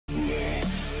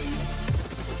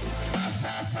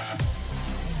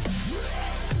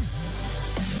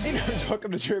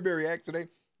Welcome to Cherry Bear React. Today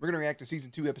we're going to react to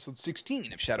Season 2, Episode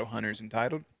 16 of Shadowhunters,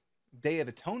 entitled Day of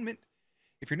Atonement.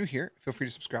 If you're new here, feel free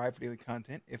to subscribe for daily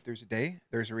content. If there's a day,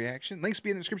 there's a reaction. Links will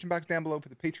be in the description box down below for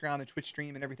the Patreon, the Twitch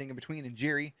stream, and everything in between. And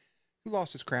Jerry, who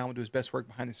lost his crown, will do his best work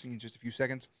behind the scenes in just a few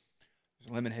seconds.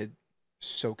 There's a lemon head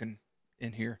soaking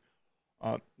in here.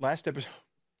 Last episode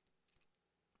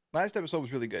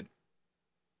was really good.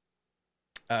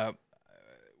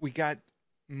 We got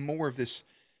more of this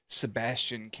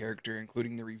Sebastian character,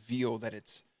 including the reveal that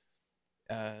it's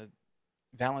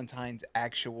Valentine's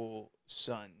actual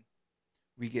son.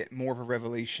 We get more of a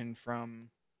revelation from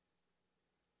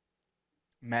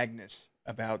Magnus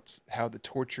about how the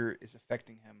torture is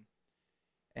affecting him.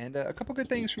 And a couple good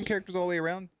things from characters all the way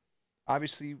around.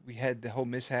 Obviously, we had the whole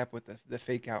mishap with the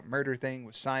fake out murder thing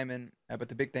with Simon. But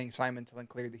the big thing, Simon telling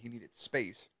Claire that he needed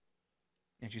space.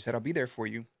 And she said, I'll be there for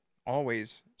you,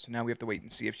 always. So now we have to wait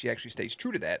and see if she actually stays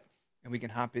true to that. And we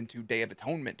can hop into Day of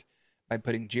Atonement by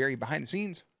putting Jerry behind the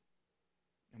scenes.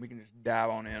 And we can just dive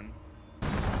on in.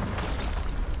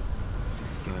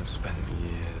 I've spent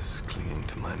years clinging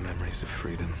to my memories of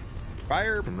freedom.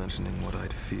 Fire! Imagining what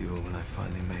I'd feel when I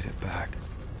finally made it back.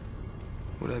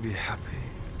 Would I be happy?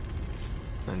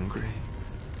 Angry?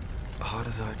 Hard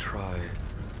as I tried,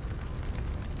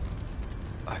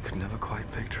 I could never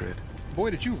quite picture it. Boy,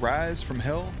 did you rise from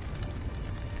hell.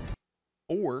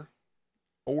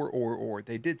 Or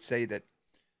they did say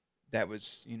that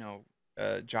was, you know,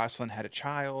 Jocelyn had a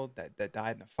child that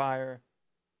died in a fire.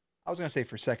 I was going to say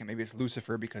for a second, maybe it's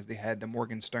Lucifer because they had the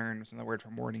Morgenstern, was another word for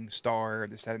morning star,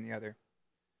 this, that, and the other.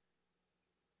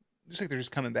 Looks like they're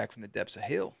just coming back from the depths of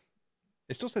hell.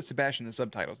 It still says Sebastian in the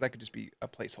subtitles. That could just be a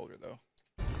placeholder, though.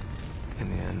 In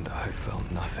the end, I felt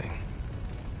nothing.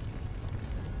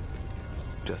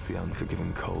 Just the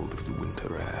unforgiving cold of the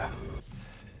winter air.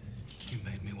 You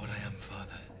made me what I am,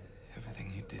 Father.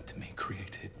 Everything you did to me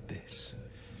created this.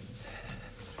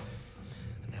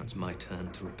 And now it's my turn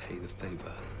to repay the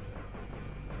favor.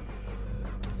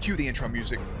 Cue the intro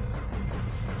music.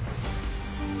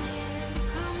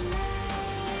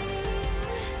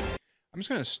 I'm just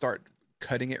going to start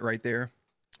cutting it right there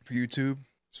for YouTube.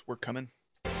 So we're coming.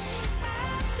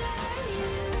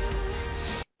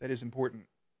 That is important.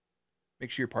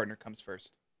 Make sure your partner comes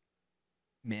first.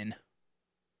 Men.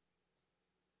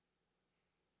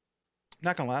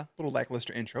 Not gonna lie, a little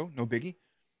lackluster intro, no biggie.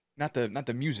 Not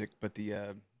the music, but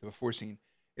the before scene.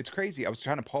 It's crazy. I was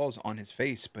trying to pause on his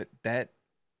face, but that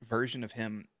version of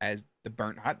him as the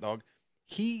burnt hot dog,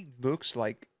 he looks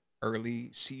like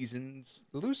early seasons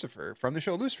Lucifer from the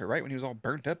show Lucifer, right? When he was all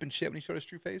burnt up and shit when he showed his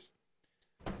true face.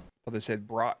 Well, they said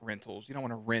brat rentals. You don't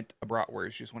want to rent a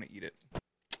bratwurst, you just want to eat it.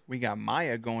 We got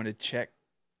Maya going to check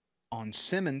on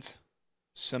Simonia's.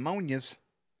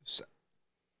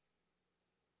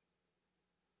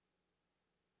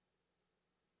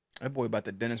 That boy about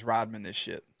the Dennis Rodman this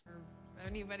shit.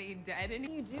 Anybody dead? And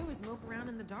all you do is mope around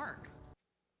in the dark.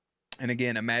 And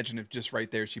again, imagine if just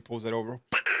right there she pulls that over.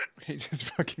 He just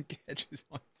fucking catches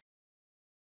on.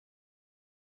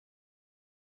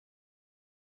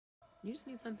 You just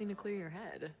need something to clear your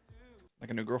head.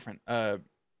 Like a new girlfriend. I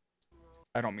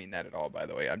don't mean that at all, by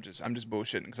the way. I'm just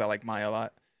bullshitting because I like Maya a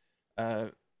lot.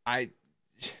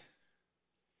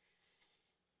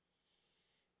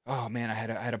 Oh man, I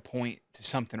had a point to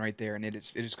something right there, and it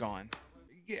is gone.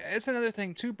 Yeah, it's another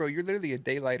thing too, bro. You're literally a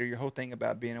daylighter. Your whole thing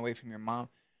about being away from your mom.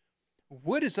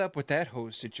 What is up with that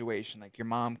whole situation? Like your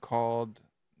mom called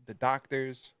the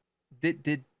doctors.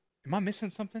 Am I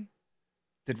missing something?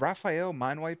 Did Raphael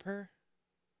mind wipe her?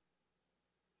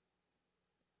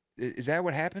 Is that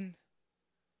what happened?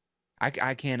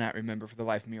 I cannot remember for the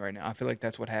life of me right now. I feel like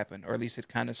that's what happened, or at least it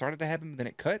kind of started to happen, but then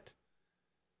it cut.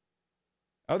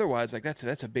 Otherwise, like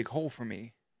that's a big hole for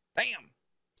me. Damn.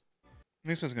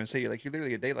 This was gonna say, like you're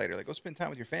literally a daylighter. Like go spend time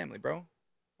with your family, bro.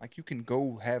 Like you can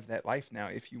go have that life now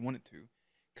if you wanted to,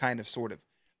 kind of, sort of.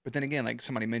 But then again, like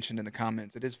somebody mentioned in the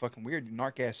comments, it is fucking weird. Your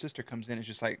narc ass sister comes in and is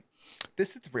just like,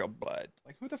 this is real blood.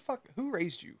 Like who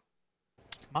raised you?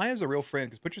 Maya's a real friend,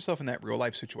 because put yourself in that real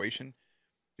life situation.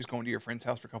 Just going to your friend's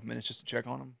house for a couple minutes just to check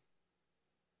on them.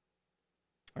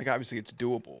 Like obviously it's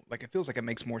doable. Like it feels like it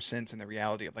makes more sense in the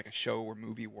reality of like a show or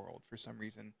movie world for some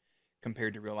reason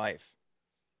compared to real life.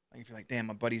 Like if you're like, damn,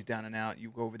 my buddy's down and out,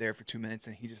 you go over there for 2 minutes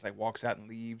and he just like walks out and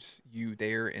leaves you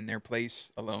there in their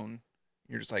place alone.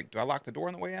 You're just like, do I lock the door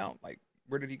on the way out? Like,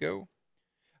 where did he go?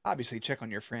 Obviously, check on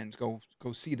your friends. Go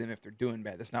see them if they're doing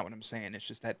bad. That's not what I'm saying. It's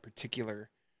just that particular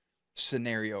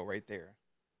scenario right there.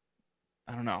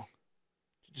 I don't know.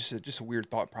 Just a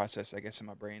weird thought process, I guess, in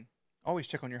my brain. Always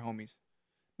check on your homies.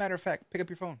 Matter of fact, pick up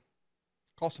your phone.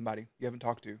 Call somebody you haven't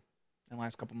talked to in the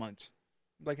last couple months.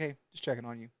 Like, hey, just checking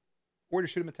on you. Or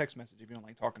just shoot him a text message if you don't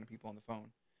like talking to people on the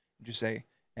phone. Just say,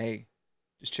 hey,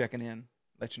 just checking in.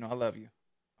 Let you know I love you.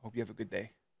 I hope you have a good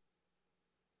day.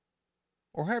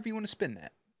 Or however you want to spin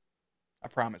that. I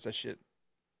promise that shit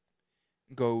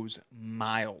goes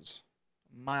miles.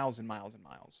 Miles and miles and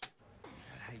miles.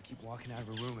 How you keep walking out of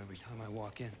a room every time I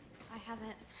walk in? I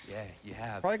haven't. Yeah, you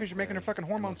have. Probably because you're making her fucking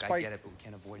hormones Look, spike. I get it, but we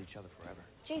can't avoid each other forever.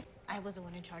 Jason, I was the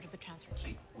one in charge of the transfer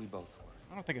team. We both were.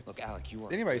 I don't think it's Look, Alec, you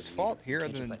are anybody's a good fault leader. here You other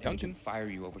can't just than let Imogen Duncan. fire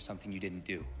you over something you didn't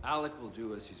do. Alec will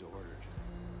do as he's ordered.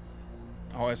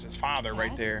 Oh, it's his father right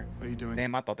Dad? there. What are you doing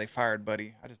Damn, I thought they fired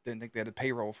Buddy. I just didn't think they had a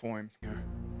payroll for him. here?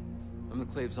 I'm the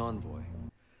Clave's envoy.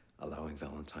 Allowing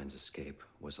Valentine's escape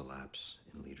was a lapse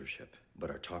in leadership, but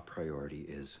our top priority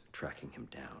is tracking him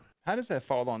down. How does that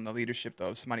fall on the leadership,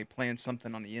 though? If somebody plans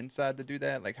something on the inside to do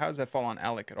that? Like, how does that fall on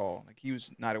Alec at all? Like, he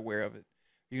was not aware of it.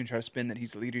 You can try to spin that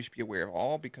he's the leader, you should be aware of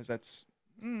all, because that's,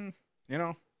 you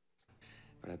know.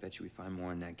 But I bet you we find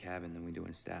more in that cabin than we do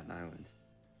in Staten Island.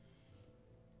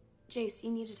 Jace, you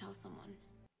need to tell someone.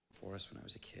 For us when I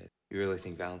was a kid. You really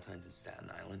think Valentine's in Staten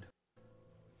Island?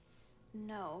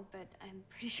 No, but I'm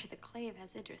pretty sure the Clave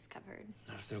has Idris covered.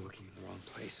 Not if they're looking in the wrong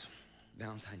place.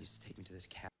 Valentine used to take me to this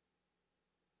cabin.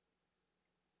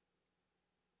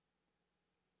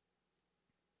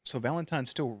 So Valentine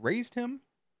still raised him?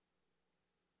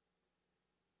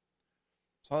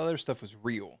 So all the other stuff was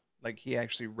real. Like, he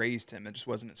actually raised him. It just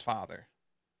wasn't his father.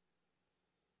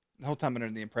 The whole time I'm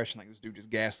under the impression, like, this dude just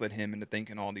gaslit him into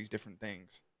thinking all these different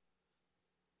things.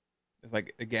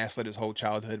 Like, it gaslit his whole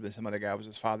childhood, but some other guy was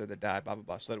his father that died, blah, blah,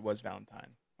 blah. So that it was Valentine.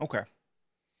 Okay.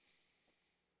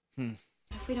 What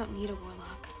if we don't need a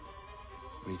warlock?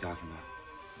 What are you talking about?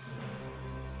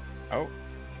 Oh,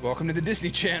 welcome to the Disney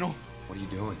Channel. What are you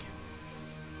doing?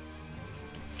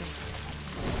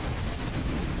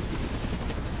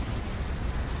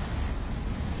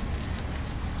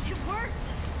 It worked!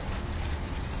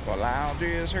 Well, I'll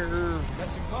just heard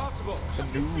That's impossible. the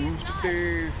Obviously news it's not. today.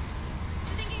 You're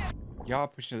thinking of... Y'all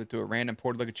pushing it through a random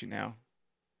port. Look at you now.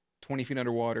 20 feet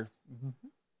underwater.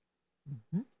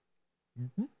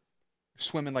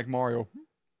 Swimming like Mario.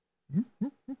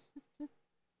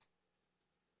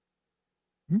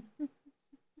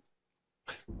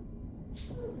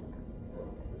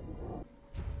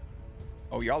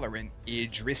 Oh, y'all are in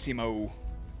Idrisimo.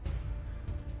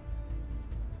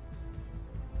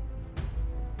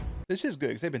 This is good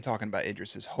because they've been talking about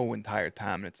Idris this whole entire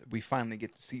time, and we finally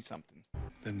get to see something.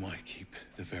 Then why keep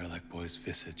the Verlac boy's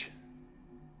visage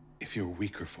if you're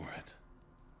weaker for it?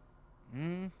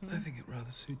 I think it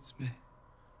rather suits me.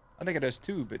 I think it does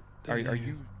too, but are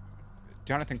you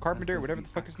Jonathan Carpenter, does whatever the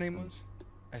the fuck his name accent.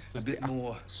 was? A bit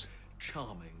more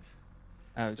charming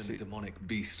than See, a demonic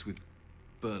beast with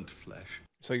burnt flesh.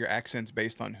 so your accent's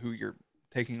based on who you're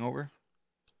taking over?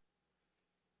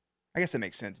 I guess that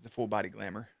makes sense. It's a full body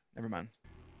glamour. Never mind.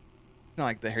 It's not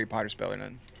like the Harry Potter spell or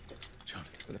nothing.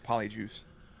 Jonathan, Or the polyjuice.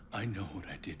 I know what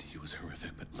I did to you was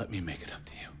horrific, but let me make it up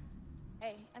to you.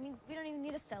 Hey, I mean, we don't even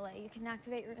need a stella. You can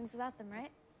activate your runes without them,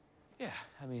 right? Yeah,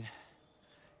 I mean,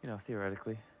 you know,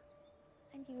 theoretically.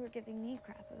 I think you were giving me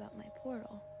crap about my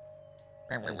portal.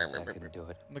 I couldn't do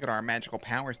it. Look at our magical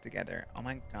powers together. Oh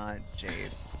my god,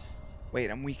 Jade. Wait,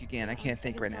 I'm weak again. I can't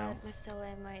think right now. My stella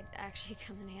might actually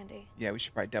come in handy. Yeah, we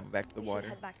should probably double back to the We should water.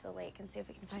 head back to the lake and see if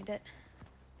we can find it.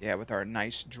 Yeah, with our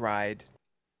nice dried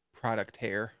product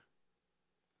hair.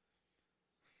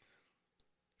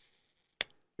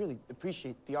 Really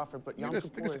appreciate the offer, but Look Yom at this-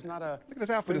 look Kippur at is not a Look at this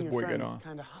outfit this bring boy your got friends on.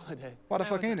 kind of holiday. Why the I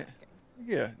fuck was ain't it? asking.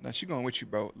 Yeah, no, she going with you,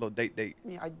 bro. Little date. I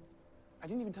mean, I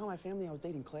didn't even tell my family I was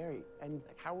dating Clary, and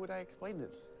how would I explain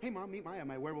this? Hey, Mom, meet Maya,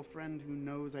 my werewolf friend who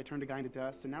knows I turned a guy into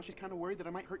dust, and now she's kind of worried that I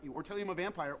might hurt you, or tell you I'm a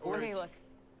vampire, or... Hey, look.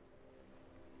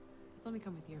 Just let me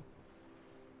come with you.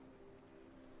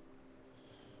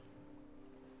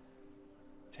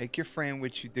 Take your friend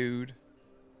with you, dude.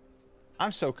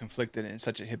 I'm so conflicted and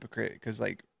such a hypocrite because,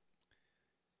 like,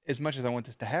 as much as I want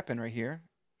this to happen right here,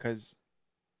 because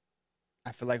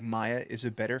I feel like Maya is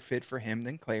a better fit for him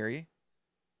than Clary,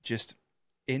 just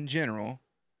in general.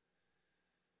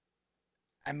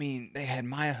 I mean, they had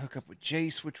Maya hook up with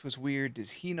Jace, which was weird. Does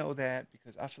he know that?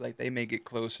 Because I feel like they may get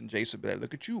close and Jace will be like,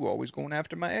 look at you, always going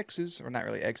after my exes. Or not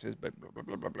really exes, but blah, blah,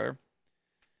 blah, blah, blah.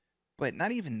 But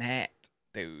not even that,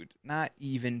 dude. Not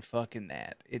even fucking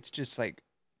that. It's just like,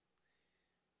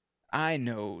 I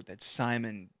know that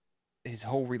Simon, his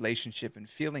whole relationship and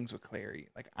feelings with Clary,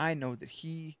 like, I know that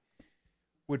he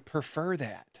would prefer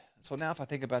that. So now if I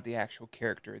think about the actual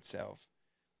character itself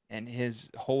and his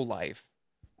whole life,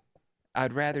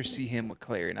 I'd rather see him with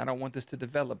Clary, and I don't want this to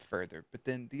develop further. But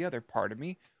then the other part of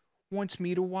me wants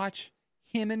me to watch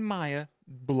him and Maya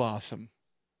Blossom.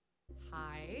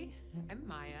 Hi, I'm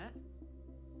Maya.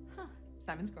 Huh,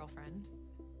 Simon's girlfriend.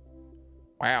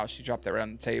 Wow, she dropped that right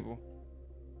on the table.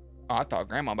 Oh, I thought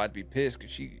Grandma about to be pissed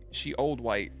because she old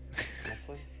white.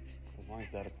 Honestly, as long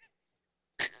as that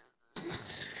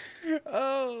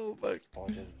Oh, fuck.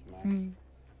 apologizes to Max,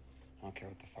 I don't care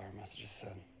what the fire messages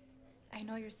said. I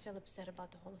know you're still upset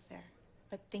about the whole affair,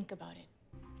 but think about it.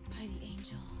 By the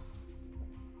angel.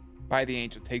 By the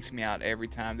Angel takes me out every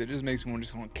time. It just makes me want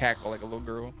to cackle like a little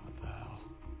girl. What the hell?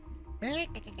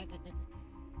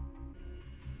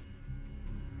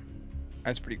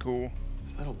 That's pretty cool.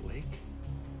 Is that a lake?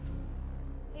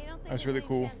 You don't think That's there's really any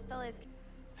cool. chance Sully's...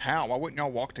 How? Why wouldn't y'all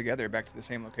walk together back to the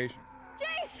same location?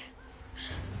 Jace!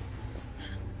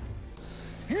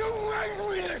 You make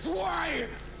me this way!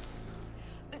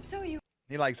 So you...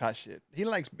 He likes hot shit. He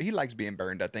likes being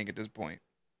burned, I think, at this point.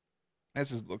 That's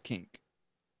his little kink.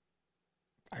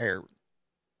 Fire.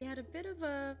 He had a bit of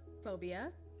a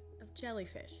phobia of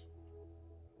jellyfish.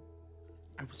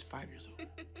 I was 5 years old.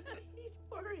 He's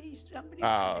worried somebody's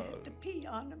gonna have to pee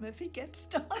on him if he gets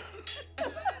stung.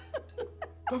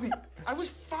 Bobby, I was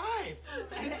 5.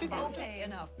 Okay,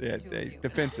 enough. Yeah, he's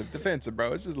defensive,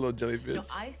 bro. It's just a little jellyfish. No,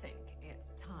 I think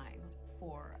it's time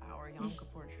for our Yom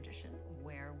Kippur tradition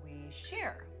where we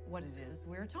share what it is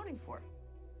we're atoning for.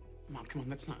 Mom, come on,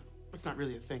 that's not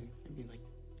really a thing. I mean, like,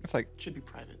 It's like it should be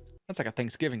private. that's like a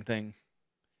Thanksgiving thing,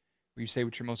 where you say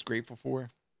what you're most grateful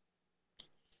for.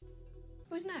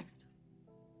 Who's next?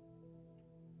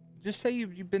 Just say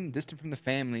you've been distant from the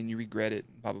family and you regret it.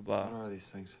 Blah blah blah. What are these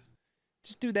things?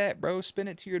 Just do that, bro. Spin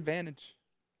it to your advantage.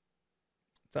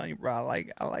 I'm telling you, bro.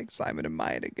 I like Simon and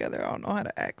Maya together. I don't know how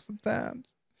to act sometimes.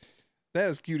 That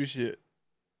was cute as shit.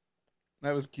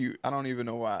 That was cute. I don't even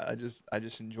know why. I just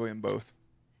enjoy them both.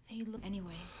 They look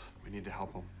anyway. We need to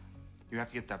help him. You have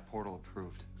to get that portal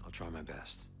approved. I'll try my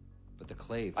best. But the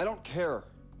Clave... I don't care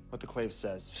what the Clave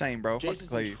says. Same, bro. Fuck the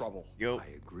Jason's in Clave. trouble. Yo. I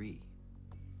agree.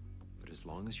 But as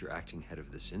long as you're acting head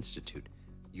of this institute,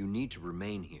 you need to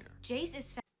remain here. Jace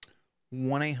is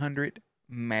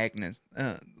 1-800-Magnus.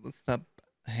 What's up?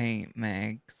 Hey,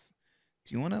 Mags.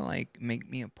 Do you want to, like, make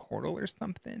me a portal or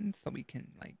something so we can,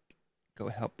 like, go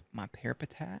help my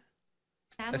parabatai?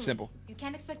 That's simple. You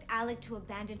can't expect Alec to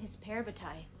abandon his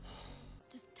parabatai.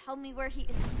 Just tell me where he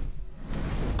is.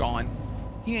 Gone.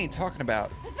 He ain't talking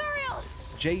about Ethereal!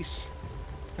 Jace. He's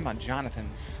talking about Jonathan.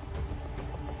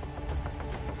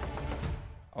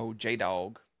 Oh,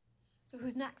 J-Dog. So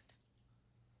who's next?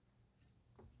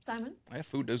 Simon? That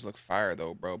food does look fire,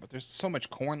 though, bro. But there's so much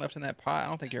corn left in that pot. I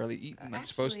don't think you're really eating like you're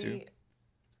supposed to.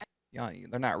 Yeah,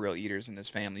 they're not real eaters in this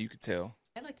family. You could tell.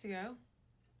 I'd like to go,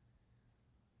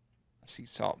 I see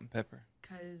salt and pepper.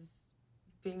 because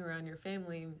being around your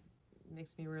family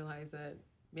makes me realize that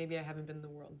maybe I haven't been the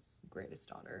world's greatest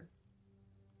daughter.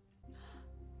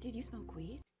 Did you smoke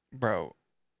weed? Bro,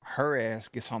 her ass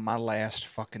gets on my last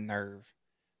fucking nerve.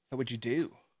 So what'd you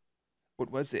do?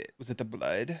 What was it? Was it the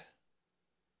blood?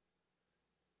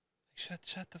 Shut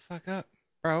the fuck up,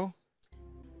 bro.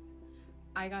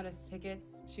 I got us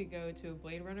tickets to go to a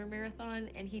Blade Runner marathon,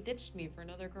 and he ditched me for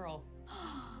another girl.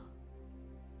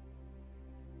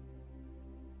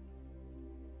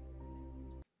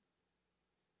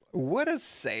 What a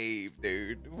save,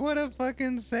 dude. What a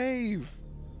fucking save.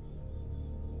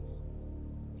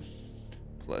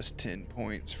 Plus 10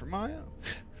 points for Maya.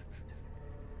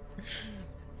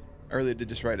 Earlier did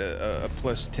just write a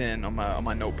plus 10 on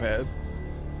my notepad.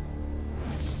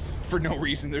 For no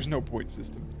reason, there's no point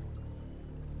system.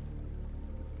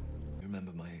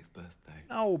 Remember my 8th birthday?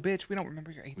 Oh, bitch, we don't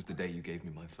remember your 8th. It was the day you gave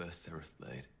me my first Seraph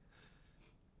blade.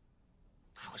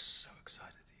 I was so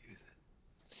excited to use it.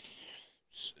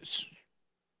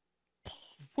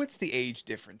 What's the age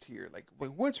difference here? Like,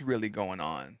 what's really going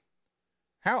on?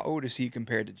 How old is he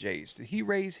compared to Jace? Did he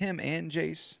raise him and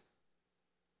Jace?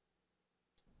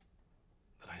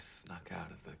 That I snuck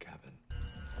out of the cabin.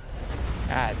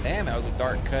 God damn, that was a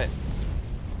dark cut.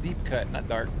 Deep cut, not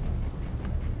dark.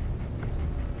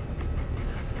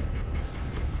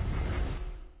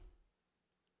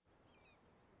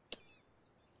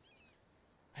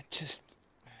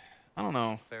 I don't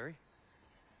know. Barry?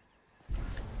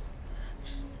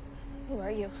 Who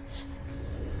are you?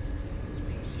 It's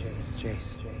me,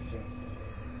 Jace.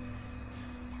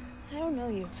 I don't know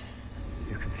you.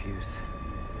 You're confused.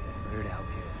 I'm here to help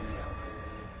you.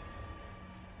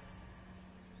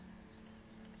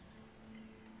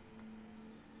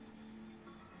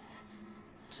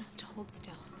 Just hold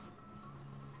still.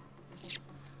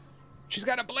 She's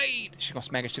got a blade. She's gonna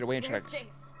smack his shit away and try Where's to. Jace?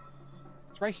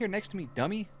 It's right here next to me,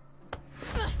 dummy.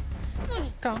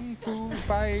 Kung Fu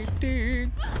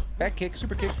fighting. Back kick,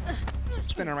 super kick.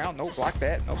 Spinning around. Nope, block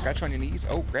that. Nope, got you on your knees.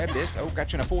 Oh, grab this. Oh,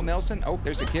 got you in a full Nelson. Oh,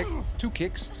 there's a kick. 2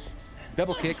 kicks.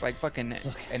 Double kick like fucking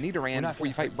Anita ran before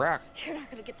you fight Brock. You're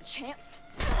not gonna get the chance.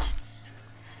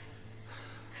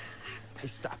 Hey,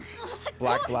 stop.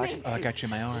 Block. Oh, I got you in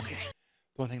my arm.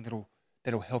 The only thing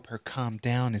that'll help her calm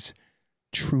down is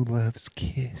true love's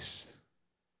kiss.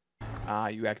 Ah,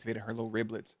 you activated her little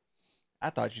riblets. I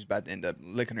thought she was about to end up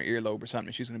licking her earlobe or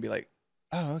something. She was gonna be like,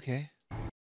 oh, okay.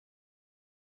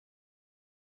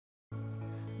 Oh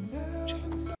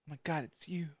my God, it's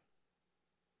you.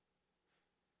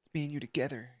 It's me and you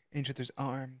together in each other's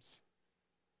arms.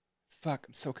 Fuck,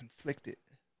 I'm so conflicted.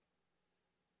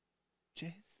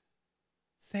 Jace,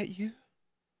 is that you?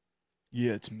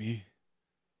 Yeah, it's me.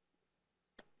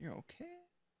 You're okay?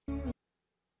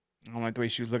 I don't like the way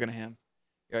she was looking at him.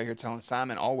 You're out here telling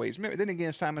Simon always. Remember, then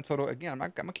again, Simon told her, again,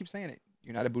 I'm gonna keep saying it.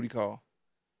 You're not a booty call.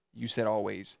 You said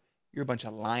always. You're a bunch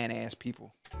of lying ass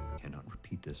people. Cannot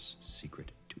repeat this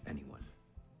secret to anyone.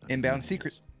 Inbound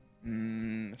secret.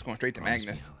 It's going straight to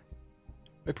Magnus.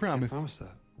 I promise. I promise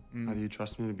that. Either you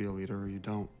trust me to be a leader or you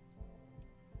don't.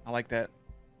 I like that.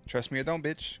 Trust me or don't,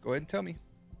 bitch. Go ahead and tell me.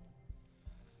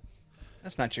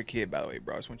 That's not your kid, by the way,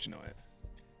 bro. I just want you to know it.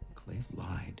 Clave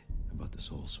lied about the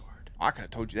soul sword. Oh, I could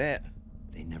have told you that.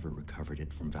 They never recovered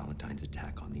it from Valentine's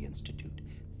attack on the Institute.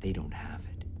 They don't have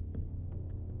it.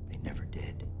 They never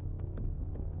did.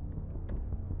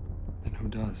 Then who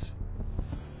does?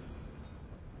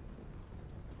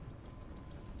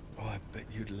 Oh, I bet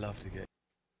you'd love to get...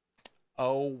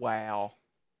 Oh, wow.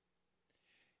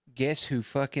 Guess who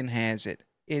fucking has it?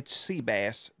 It's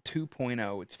Seabass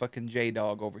 2.0. It's fucking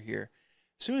J-Dog over here.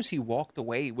 As soon as he walked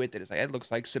away with it, it's like, that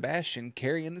looks like Sebastian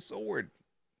carrying the sword.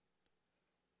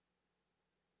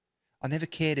 I never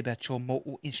cared about your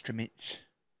mortal instruments.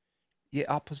 Yet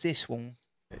I possess one.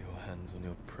 Get your hands on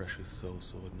your precious soul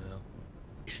sword now.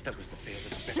 That was the fear.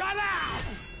 Shut up!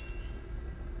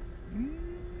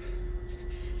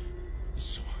 The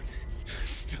sword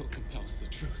still compels the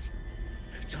truth.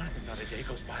 Jonathan, not a day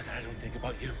goes by that I don't think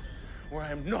about you, where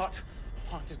I am not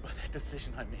haunted by that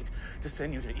decision I made to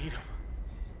send you to Edom.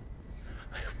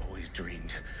 I have always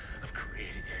dreamed of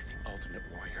creating the ultimate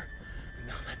warrior, and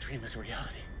now that dream is a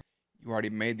reality. You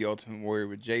already made the Ultimate Warrior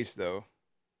with Jace, though.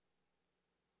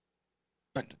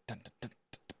 That's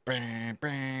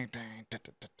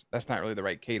not really the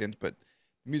right cadence, but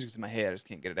the music's in my head. I just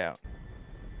can't get it out.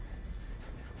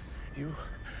 You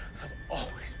have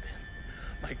always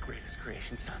been my greatest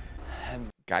creation, son.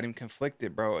 Got him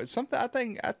conflicted, bro. It's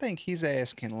something I think his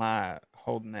ass can lie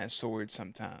holding that sword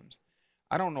sometimes.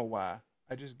 I don't know why.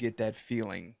 I just get that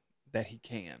feeling that he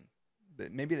can.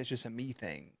 That maybe that's just a me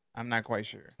thing. I'm not quite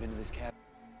sure. Into this cabin.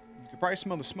 You could probably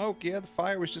smell the smoke. Yeah, the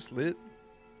fire was just lit.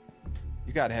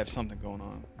 You gotta have something going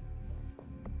on.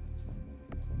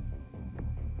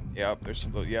 Yep, there's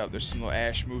some little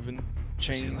ash moving.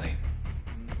 Chains.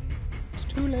 It's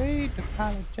too late to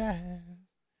apologize.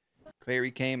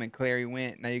 Clary came and Clary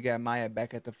went. Now you got Maya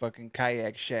back at the fucking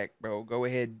kayak shack, bro. Go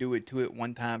ahead, do it to it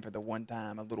one time for the one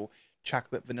time. A little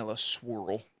chocolate vanilla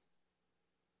swirl.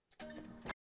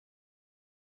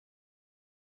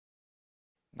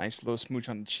 Nice little smooch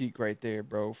on the cheek right there,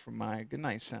 bro, from Maya. Good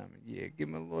night, Simon. Yeah, give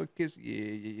him a little kiss.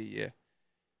 Yeah.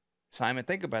 Simon,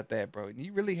 think about that, bro.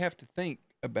 You really have to think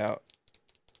about...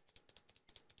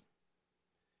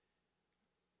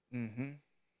 I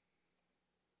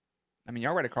mean,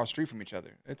 y'all right across the street from each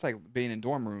other. It's like being in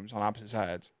dorm rooms on opposite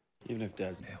sides. Even if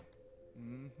Des...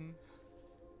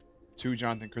 Two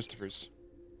Jonathan Christophers.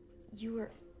 You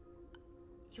were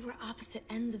opposite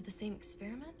ends of the same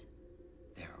experiment?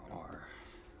 There are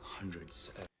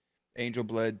hundreds of... Angel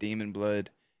blood, demon blood,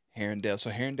 Herondale.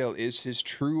 So Herondale is his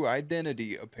true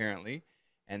identity, apparently.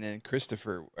 And then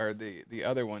Christopher, or the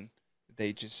other one,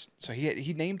 they just... So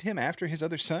he named him after his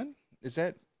other son? Is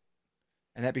that...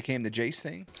 And that became the Jace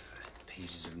thing?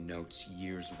 Pages of notes,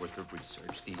 years worth of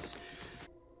research, these...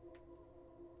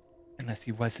 Unless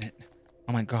he wasn't.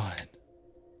 Oh my God.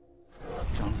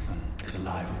 Jonathan is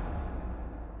alive.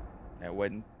 That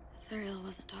wasn't... Thuriel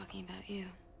wasn't talking about you.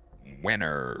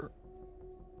 Winner.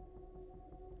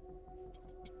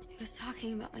 He was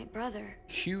talking about my brother.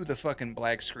 Cue the fucking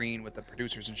black screen with the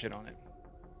producers and shit on it.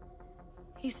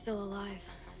 He's still alive.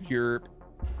 Yerp.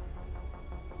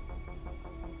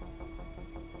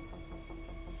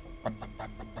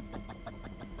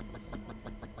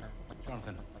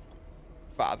 Jonathan.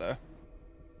 Father.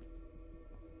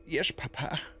 Yes,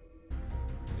 Papa.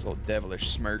 This little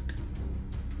devilish smirk.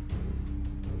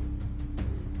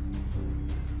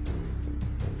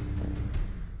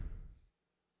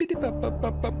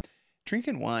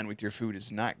 Drinking wine with your food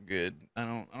is not good.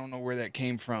 I don't know where that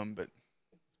came from, but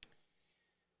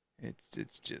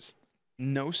it's just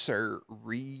no sir,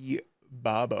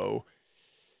 Babo.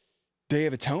 Day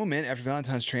of Atonement, after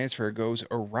Valentine's transfer goes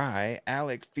awry,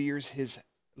 Alec fears his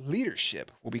leadership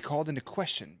will be called into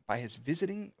question by his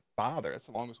visiting father. That's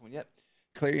the longest one yet.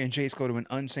 Clary and Jace go to an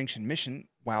unsanctioned mission,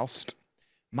 whilst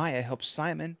Maya helps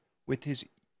Simon with his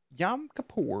Yom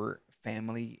Kippur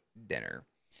family dinner.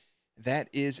 That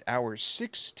is our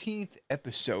 16th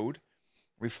episode.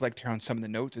 Reflect here on some of the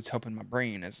notes. It's helping my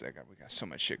brain as we got so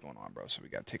much shit going on, bro. So we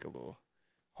got to take a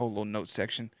whole little note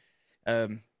section.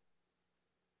 Love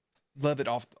it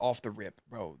off the rip,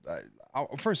 bro.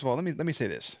 First of all, let me say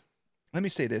this. Let me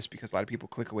say this because a lot of people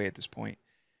click away at this point.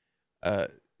 I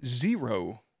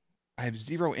have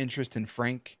zero interest in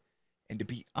Frank, and to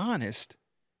be honest,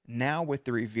 now with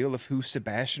the reveal of who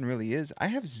Sebastian really is, I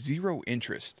have zero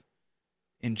interest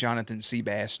in Jonathan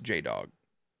Seabass J-Dog.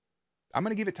 I'm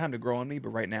gonna give it time to grow on me, but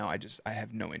right now I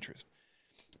have no interest.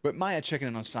 But Maya checking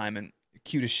in on Simon,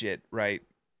 cute as shit, right?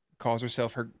 Calls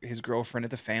herself his girlfriend at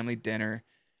the family dinner,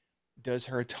 does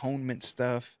her atonement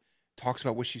stuff, talks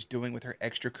about what she's doing with her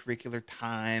extracurricular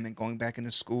time and going back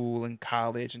into school and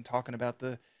college and talking about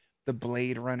the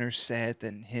Blade Runner set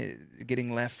and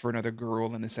getting left for another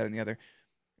girl and this, that, and the other.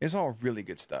 It's all really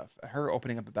good stuff. Her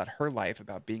opening up about her life,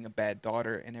 about being a bad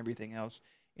daughter and everything else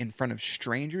in front of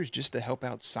strangers just to help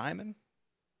out Simon.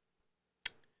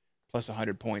 Plus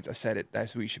 100 points. I said it.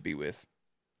 That's who he should be with.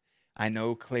 I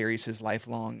know Clary's his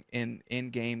lifelong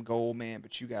in-game goal, man,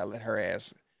 but you got to let her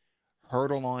ass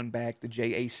hurdle on back to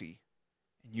JAC.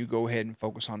 And you go ahead and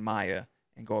focus on Maya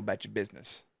and go about your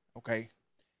business. Okay?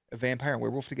 A vampire and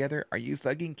werewolf together? Are you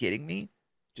fucking kidding me?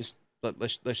 Just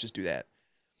let's just do that.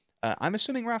 I'm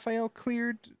assuming Raphael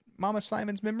cleared Mama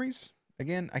Simon's memories.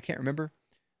 Again, I can't remember.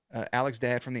 Alec's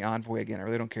dad from the Envoy. Again, I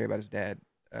really don't care about his dad.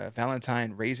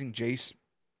 Valentine raising Jace.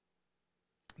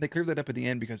 They cleared that up at the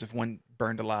end because if one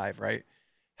burned alive, right?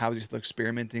 How is he still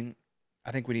experimenting?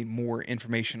 I think we need more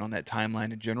information on that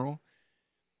timeline in general.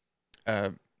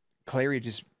 Clary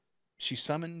she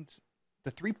summoned the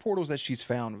 3 portals that she's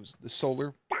found was the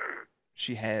solar.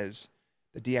 She has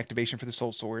the deactivation for the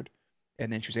soul sword,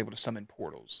 and then she was able to summon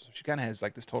portals. So she kind of has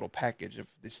like this total package of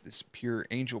this pure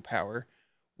angel power,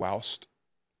 whilst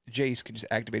Jace can just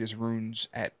activate his runes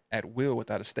at will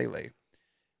without a stele.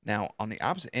 Now, on the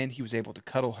opposite end, he was able to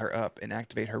cuddle her up and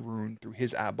activate her rune through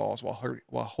his eyeballs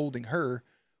while holding her,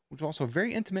 which was also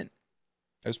very intimate.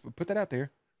 Let's put that out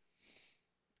there.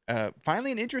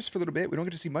 Finally, an interest for a little bit. We don't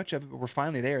get to see much of it, but we're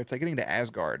finally there. It's like getting to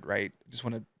Asgard, right? Just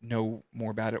want to know more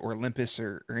about it, or Olympus,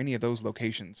 or any of those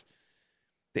locations.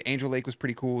 The Angel Lake was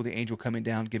pretty cool. The angel coming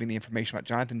down, giving the information about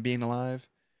Jonathan being alive.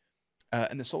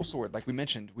 And the Soul Sword, like we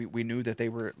mentioned, we knew that they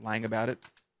were lying about it.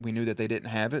 We knew that they didn't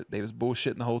have it. They was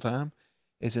bullshitting the whole time.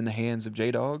 It's in the hands of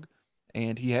J-Dog,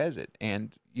 and he has it.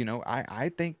 And, you know, I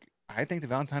think the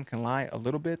Valentine can lie a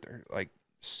little bit, or like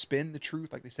spin the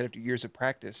truth. Like they said, after years of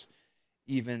practice,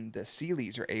 even the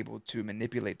Seelies are able to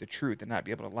manipulate the truth and not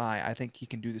be able to lie. I think he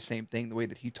can do the same thing the way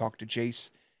that he talked to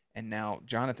Jace and now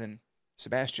Jonathan,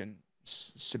 Sebastian,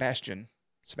 Johnston,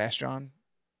 Sebastian,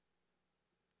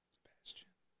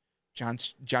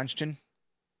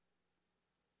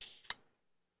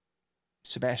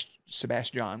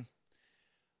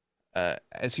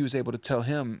 as he was able to tell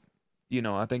him, you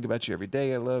know, I think about you every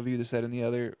day. I love you, this, that, and the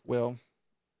other. Well,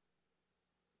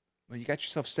 when you got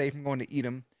yourself safe from going to eat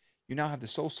him, you now have the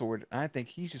soul sword. And I think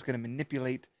he's just going to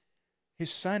manipulate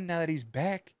his son now that he's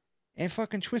back and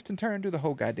fucking twist and turn and do the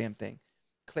whole goddamn thing.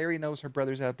 Clary knows her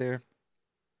brother's out there.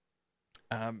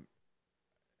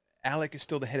 Alec is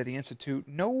still the head of the Institute.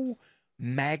 No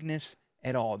Magnus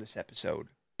at all this episode.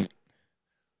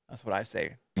 That's what I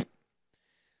say.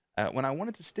 When I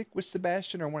wanted to stick with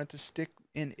Sebastian or wanted to stick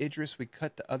in Idris, we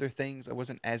cut to other things I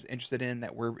wasn't as interested in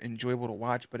that were enjoyable to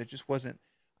watch, but it just wasn't.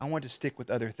 I wanted to stick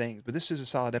with other things. But this is a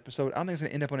solid episode. I don't think it's going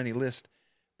to end up on any list,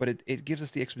 but it gives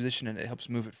us the exposition and it helps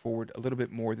move it forward a little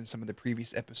bit more than some of the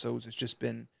previous episodes. It's just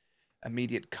been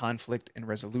immediate conflict and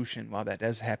resolution. While that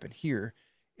does happen here,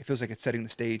 it feels like it's setting the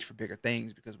stage for bigger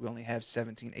things because we only have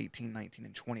 17, 18, 19,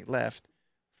 and 20 left.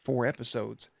 4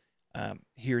 episodes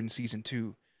here in season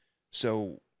 2.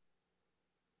 So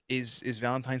is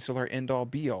Valentine still our end-all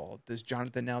be-all? Does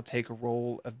Jonathan now take a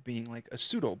role of being like a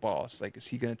pseudo-boss? Like, is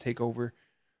he going to take over?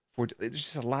 There's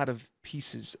just a lot of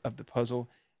pieces of the puzzle.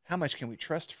 How much can we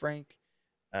trust Frank?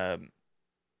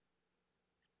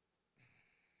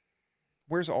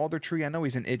 Where's Aldertree? I know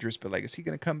he's in Idris, but like, is he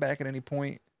going to come back at any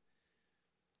point?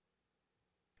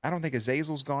 I don't think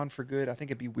Azazel's gone for good. I think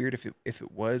it'd be weird if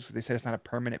it was. They said it's not a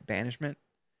permanent banishment.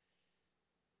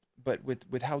 but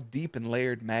with how deep and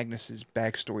layered Magnus's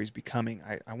backstory is becoming,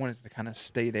 I wanted to kind of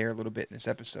stay there a little bit in this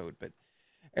episode. But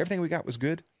everything we got was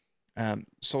good.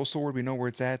 Soul Sword, we know where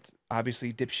it's at.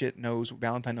 Obviously, Valentine knows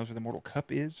where the Mortal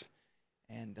Cup is.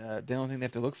 And the only thing they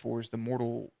have to look for is the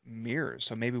Mortal Mirror.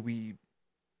 So maybe we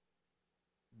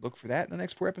look for that in the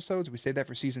next 4 episodes. We save that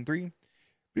for season 3.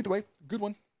 But either way, good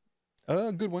one.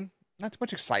 Good one. Not too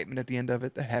much excitement at the end of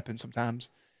it. That happens sometimes.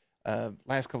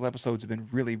 Last couple episodes have been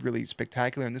really, really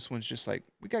spectacular. And this one's just like,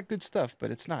 we got good stuff,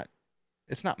 but it's not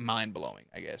mind-blowing,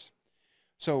 I guess.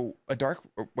 So,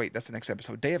 that's the next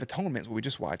episode. Day of Atonement is what we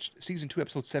just watched. Season 2,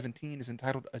 episode 17 is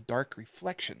entitled A Dark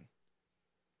Reflection.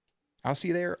 I'll see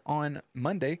you there on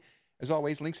Monday. As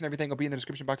always, links and everything will be in the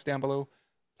description box down below.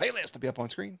 Playlist will be up on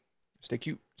screen. Stay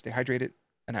cute, stay hydrated,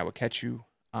 and I will catch you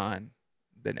on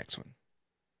the next one.